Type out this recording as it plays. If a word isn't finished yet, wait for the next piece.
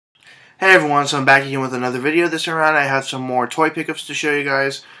Hey everyone, so I'm back again with another video. This time around I have some more toy pickups to show you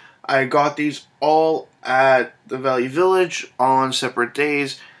guys. I got these all at the Value Village on separate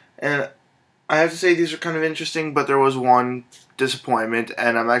days, and I have to say these are kind of interesting, but there was one disappointment,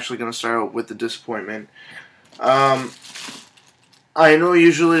 and I'm actually going to start out with the disappointment. I know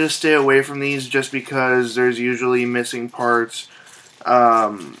usually to stay away from these just because there's usually missing parts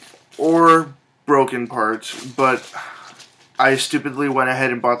or broken parts, but I stupidly went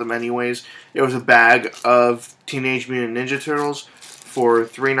ahead and bought them anyways. It was a bag of Teenage Mutant Ninja Turtles for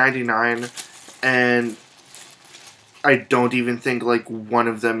 $3.99, and I don't even think like one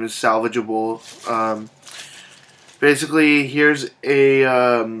of them is salvageable. Basically, here's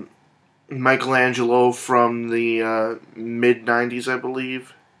a Michelangelo from the mid-90s, I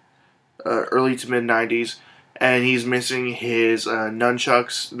believe, early to mid-90s, and he's missing his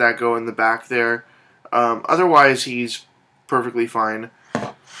nunchucks that go in the back there. Otherwise, he's perfectly fine.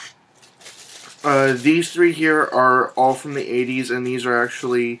 These three here are all from the 80s, and these are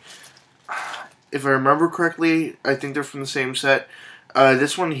actually, if I remember correctly, I think they're from the same set.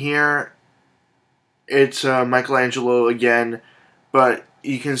 This one here, it's Michelangelo again, but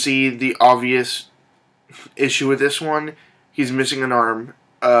you can see the obvious issue with this one. He's missing an arm.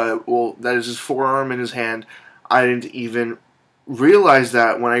 Well, that is his forearm and his hand. I didn't even realize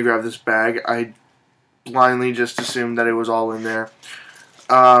that when I grabbed this bag. I blindly just assumed that it was all in there.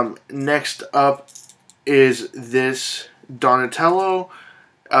 Next up is this Donatello.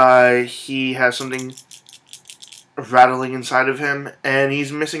 He has something rattling inside of him, and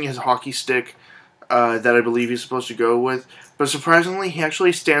he's missing his hockey stick that I believe he's supposed to go with. But surprisingly, he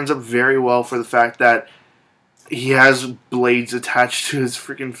actually stands up very well for the fact that he has blades attached to his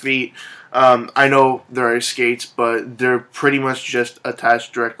freaking feet. I know there are skates, but they're pretty much just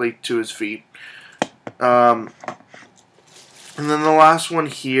attached directly to his feet. And then the last one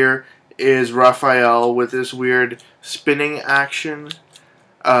here is Raphael with this weird spinning action.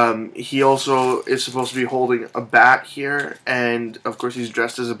 He also is supposed to be holding a bat here, and of course he's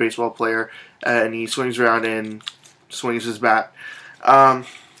dressed as a baseball player, and he swings around and swings his bat. I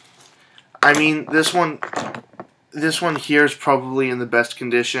mean, this one here is probably in the best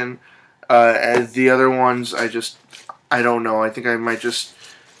condition. As the other ones, I don't know. I think I might just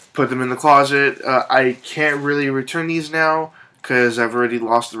put them in the closet. I can't really return these now because I've already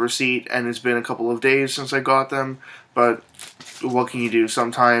lost the receipt and it's been a couple of days since I got them. But what can you do?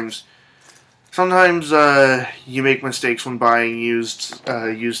 Sometimes you make mistakes when buying used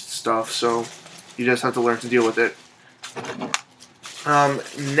stuff, so you just have to learn to deal with it.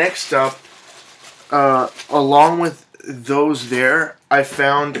 Next up, along with those there, I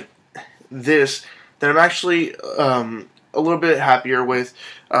found this that I'm actually a little bit happier with.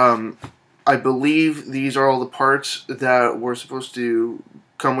 I believe these are all the parts that were supposed to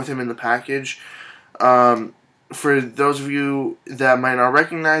come with him in the package. For those of you that might not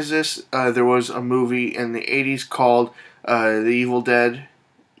recognize this, there was a movie in the 80s called The Evil Dead.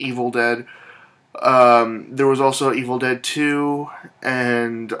 There was also Evil Dead 2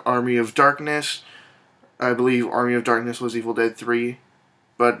 and Army of Darkness. I believe Army of Darkness was Evil Dead 3.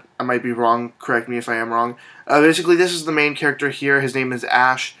 But I might be wrong. Correct me if I am wrong. Basically, this is the main character here. His name is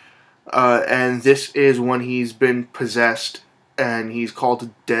Ash, and this is when he's been possessed, and he's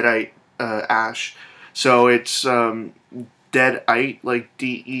called Deadite Ash. So it's Deadite, like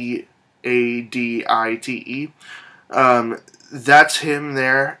D-E-A-D-I-T-E. That's him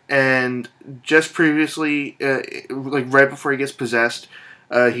there, and just previously, like right before he gets possessed,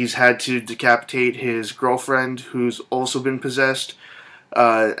 he's had to decapitate his girlfriend, who's also been possessed.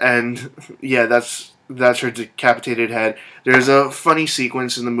 And yeah, that's her decapitated head. There's a funny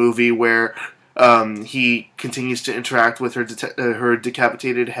sequence in the movie where he continues to interact with her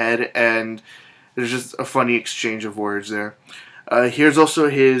decapitated head, and there's just a funny exchange of words there. Here's also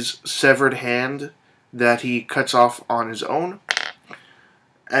his severed hand that he cuts off on his own,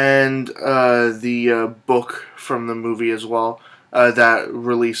 and the book from the movie as well that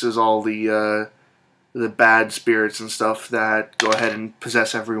releases all the bad spirits and stuff that go ahead and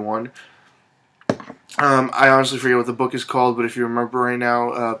possess everyone. I honestly forget what the book is called, but if you remember right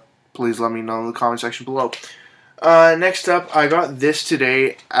now, please let me know in the comment section below. Next up, I got this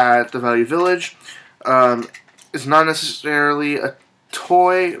today at the Value Village. It's not necessarily a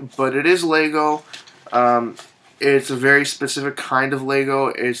toy, but it is Lego. It's a very specific kind of Lego.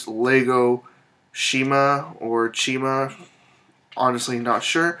 It's Lego Shima or Chima. Honestly, not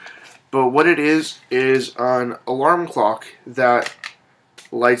sure. But what it is an alarm clock that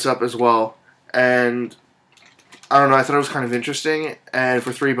lights up as well. And I don't know, I thought it was kind of interesting. And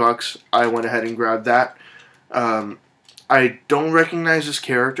for $3, I went ahead and grabbed that. I don't recognize this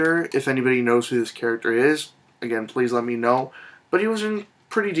character. If anybody knows who this character is, again, please let me know. But he was in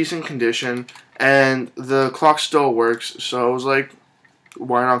pretty decent condition, and the clock still works, so I was like,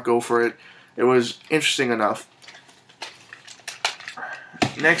 why not go for it? It was interesting enough.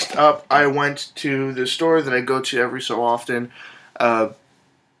 Next up, I went to the store that I go to every so often, but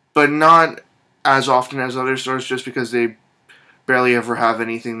not as often as other stores, just because they barely ever have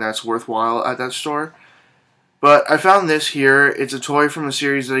anything that's worthwhile at that store. But I found this here. It's a toy from a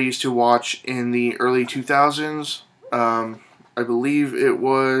series that I used to watch in the early 2000s. I believe it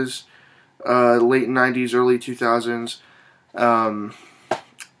was late 90s, early 2000s.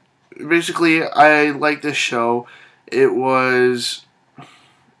 Basically, I like this show. It was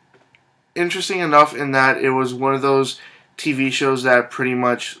interesting enough in that it was one of those TV shows that pretty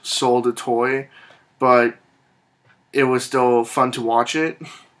much sold a toy, but it was still fun to watch it.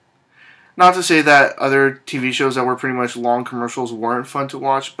 Not to say that other TV shows that were pretty much long commercials weren't fun to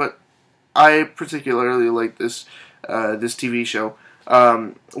watch, but I particularly like this this TV show.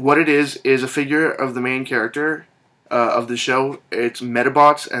 What it is a figure of the main character of the show. It's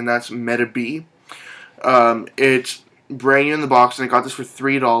Metabots, and that's Meta B. It's brand new in the box, and I got this for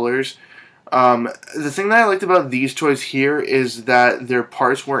 $3. The thing that I liked about these toys here is that their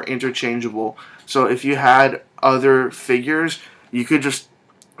parts were interchangeable. So if you had other figures, you could just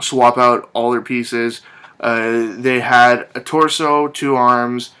swap out all their pieces. They had a torso, 2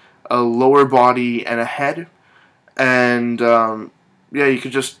 arms, a lower body, and a head. And yeah, you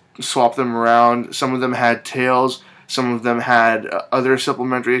could just swap them around. Some of them had tails. Some of them had other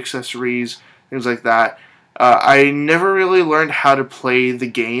supplementary accessories, things like that. I never really learned how to play the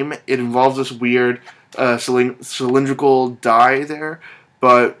game. It involves this weird cylindrical die there,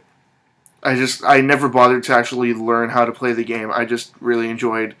 but I never bothered to actually learn how to play the game. I just really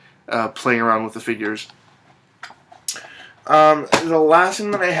enjoyed playing around with the figures. The last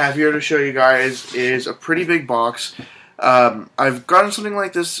thing that I have here to show you guys is a pretty big box. I've gotten something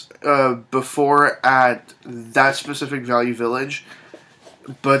like this before at that specific Value Village,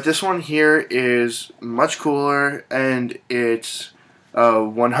 but this one here is much cooler, and it's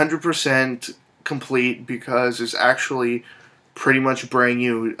 100% complete because it's actually pretty much brand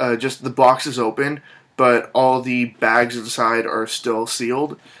new. Just the box is open, but all the bags inside are still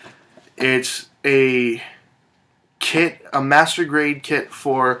sealed. It's a kit, a master grade kit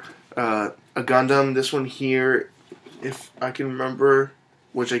for a Gundam. This one here, if I can remember,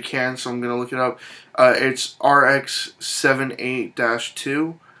 which I can, so I'm going to look it up. It's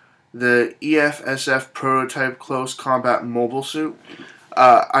RX-78-2, the EFSF Prototype Close Combat Mobile Suit.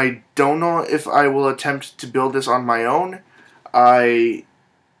 I don't know if I will attempt to build this on my own. I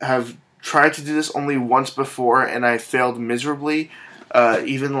have tried to do this only once before, and I failed miserably.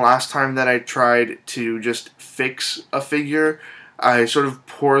 Even the last time that I tried to just fix a figure, I sort of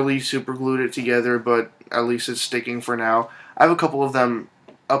poorly superglued it together, but at least it's sticking for now. I have a couple of them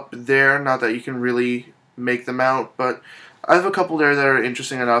up there, not that you can really make them out, but I have a couple there that are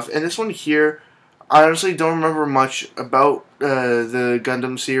interesting enough. And this one here, I honestly don't remember much about the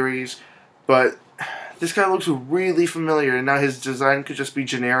Gundam series, but this guy looks really familiar, and now his design could just be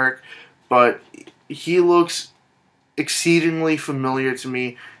generic, but he looks exceedingly familiar to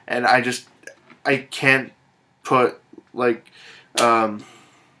me, and I can't put, like, I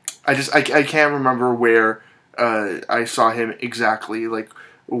can't remember where I saw him exactly, like,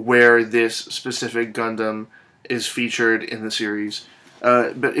 where this specific Gundam is featured in the series.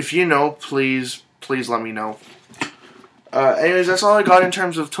 But if you know, please let me know. Anyways, that's all I got in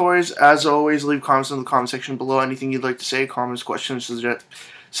terms of toys. As always, leave comments in the comment section below. Anything you'd like to say, comments, questions,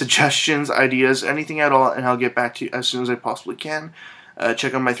 suggestions, ideas, anything at all, and I'll get back to you as soon as I possibly can.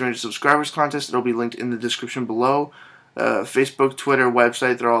 Check out my 300 subscribers contest. It'll be linked in the description below. Facebook, Twitter,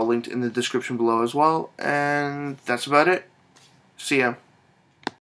 website, they're all linked in the description below as well. And that's about it. See ya.